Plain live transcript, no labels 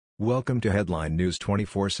Welcome to Headline News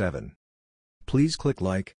 24/7. Please click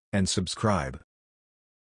like and subscribe.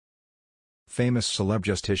 Famous celeb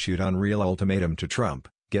just issued unreal ultimatum to Trump,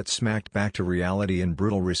 gets smacked back to reality in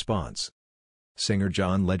brutal response. Singer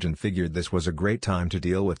John Legend figured this was a great time to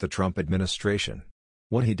deal with the Trump administration.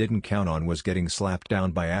 What he didn't count on was getting slapped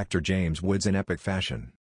down by actor James Woods in epic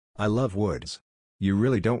fashion. I love Woods. You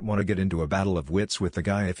really don't want to get into a battle of wits with the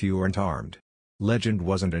guy if you aren't armed. Legend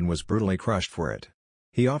wasn't and was brutally crushed for it.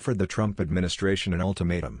 He offered the Trump administration an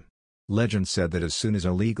ultimatum. Legend said that as soon as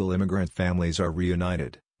illegal immigrant families are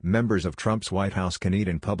reunited, members of Trump's White House can eat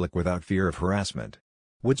in public without fear of harassment.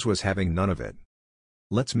 Woods was having none of it.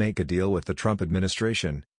 "Let's make a deal with the Trump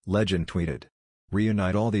administration," Legend tweeted.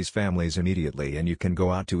 "Reunite all these families immediately and you can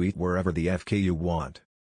go out to eat wherever the FK you want."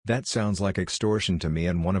 That sounds like extortion to me,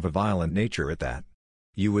 and one of a violent nature at that.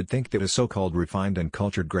 You would think that a so-called refined and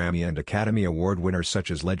cultured Grammy and Academy Award winner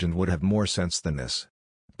such as Legend would have more sense than this.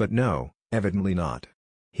 But no, evidently not.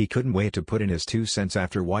 He couldn't wait to put in his 2 cents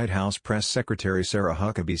after White House Press Secretary Sarah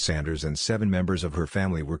Huckabee Sanders and 7 members of her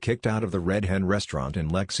family were kicked out of the Red Hen restaurant in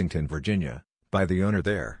Lexington, Virginia, by the owner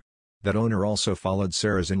there. That owner also followed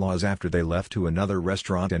Sarah's in-laws after they left to another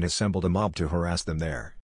restaurant and assembled a mob to harass them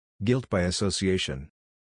there. Guilt by association.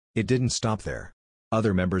 It didn't stop there.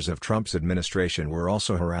 Other members of Trump's administration were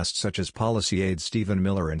also harassed, such as policy aide Stephen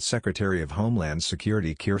Miller and Secretary of Homeland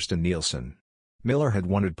Security Kirstjen Nielsen. Miller had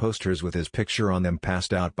wanted posters with his picture on them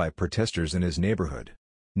passed out by protesters in his neighborhood.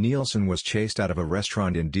 Nielsen was chased out of a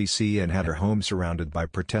restaurant in D.C. and had her home surrounded by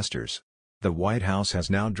protesters. The White House has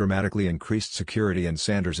now dramatically increased security and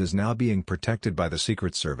Sanders is now being protected by the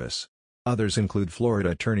Secret Service. Others include Florida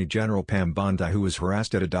Attorney General Pam Bondi, who was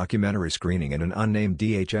harassed at a documentary screening, and an unnamed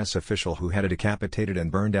DHS official who had a decapitated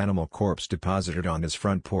and burned animal corpse deposited on his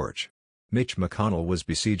front porch. Mitch McConnell was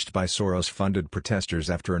besieged by Soros-funded protesters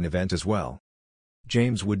after an event as well.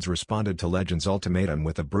 James Woods responded to Legend's ultimatum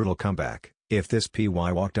with a brutal comeback. "If this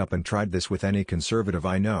PY walked up and tried this with any conservative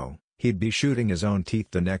I know, he'd be shooting his own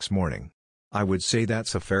teeth the next morning. I would say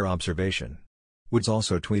that's a fair observation." Woods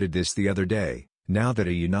also tweeted this the other day: "Now that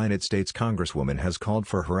a United States Congresswoman has called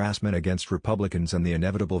for harassment against Republicans and the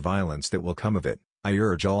inevitable violence that will come of it, I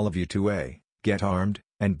urge all of you to A. Get armed,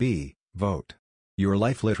 and B. Vote. Your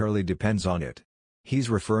life literally depends on it." He's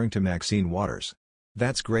referring to Maxine Waters.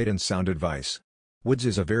 That's great and sound advice. Woods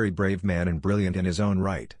is a very brave man and brilliant in his own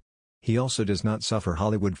right. He also does not suffer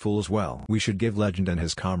Hollywood fools well. We should give Legend and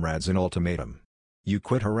his comrades an ultimatum. You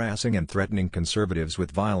quit harassing and threatening conservatives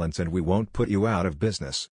with violence and we won't put you out of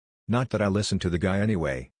business. Not that I listen to the guy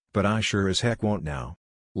anyway, but I sure as heck won't now.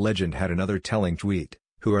 Legend had another telling tweet: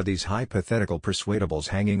 "Who are these hypothetical persuadables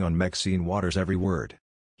hanging on Maxine Waters' every word?"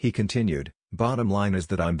 He continued, "Bottom line is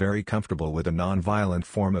that I'm very comfortable with a non-violent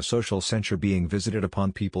form of social censure being visited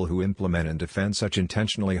upon people who implement and defend such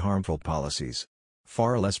intentionally harmful policies.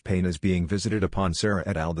 Far less pain is being visited upon Sarah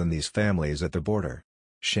et al. Than these families at the border.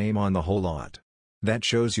 Shame on the whole lot." That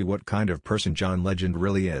shows you what kind of person John Legend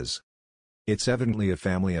really is. It's evidently a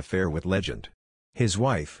family affair with Legend. His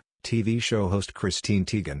wife, TV show host Christine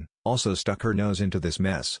Teigen, also stuck her nose into this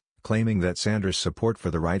mess, claiming that Sanders' support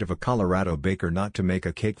for the right of a Colorado baker not to make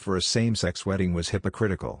a cake for a same-sex wedding was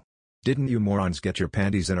hypocritical. "Didn't you morons get your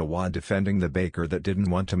panties in a wad defending the baker that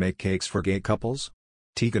didn't want to make cakes for gay couples?"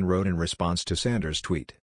 Teigen wrote in response to Sanders'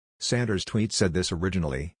 tweet. Sanders' tweet said this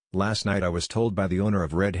originally: "Last night I was told by the owner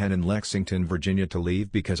of Red Hen in Lexington, Virginia to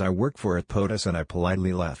leave because I work for it POTUS and I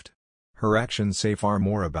politely left. Her actions say far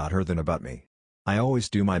more about her than about me. I always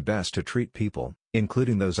do my best to treat people,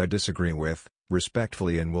 including those I disagree with,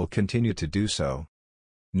 respectfully and will continue to do so."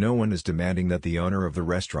 No one is demanding that the owner of the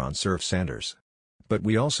restaurant serve Sanders. But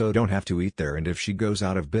we also don't have to eat there, and if she goes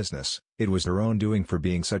out of business, it was her own doing for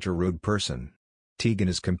being such a rude person. Teigen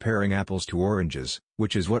is comparing apples to oranges,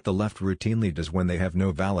 which is what the left routinely does when they have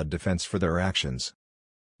no valid defense for their actions.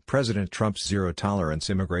 President Trump's zero-tolerance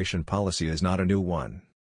immigration policy is not a new one.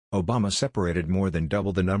 Obama separated more than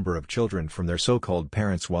double the number of children from their so-called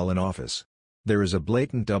parents while in office. There is a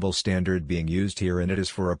blatant double standard being used here, and it is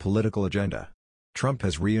for a political agenda. Trump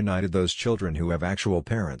has reunited those children who have actual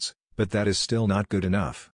parents, but that is still not good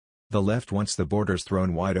enough. The left wants the borders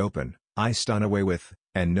thrown wide open, ICE done away with,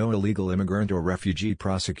 and no illegal immigrant or refugee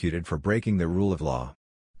prosecuted for breaking the rule of law.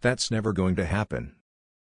 That's never going to happen.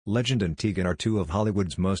 Legend and Teigen are two of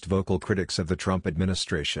Hollywood's most vocal critics of the Trump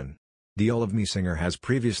administration. The All of Me singer has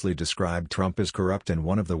previously described Trump as corrupt and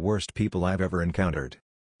one of the worst people I've ever encountered.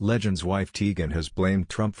 Legend's wife Teigen has blamed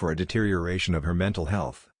Trump for a deterioration of her mental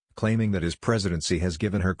health, claiming that his presidency has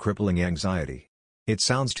given her crippling anxiety. It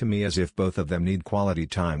sounds to me as if both of them need quality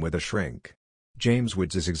time with a shrink. James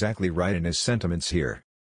Woods is exactly right in his sentiments here.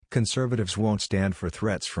 Conservatives won't stand for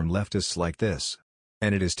threats from leftists like this.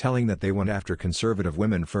 And it is telling that they went after conservative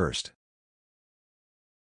women first.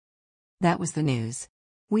 That was the news.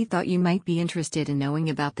 We thought you might be interested in knowing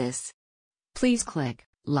about this. Please click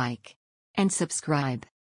like and subscribe.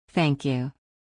 Thank you.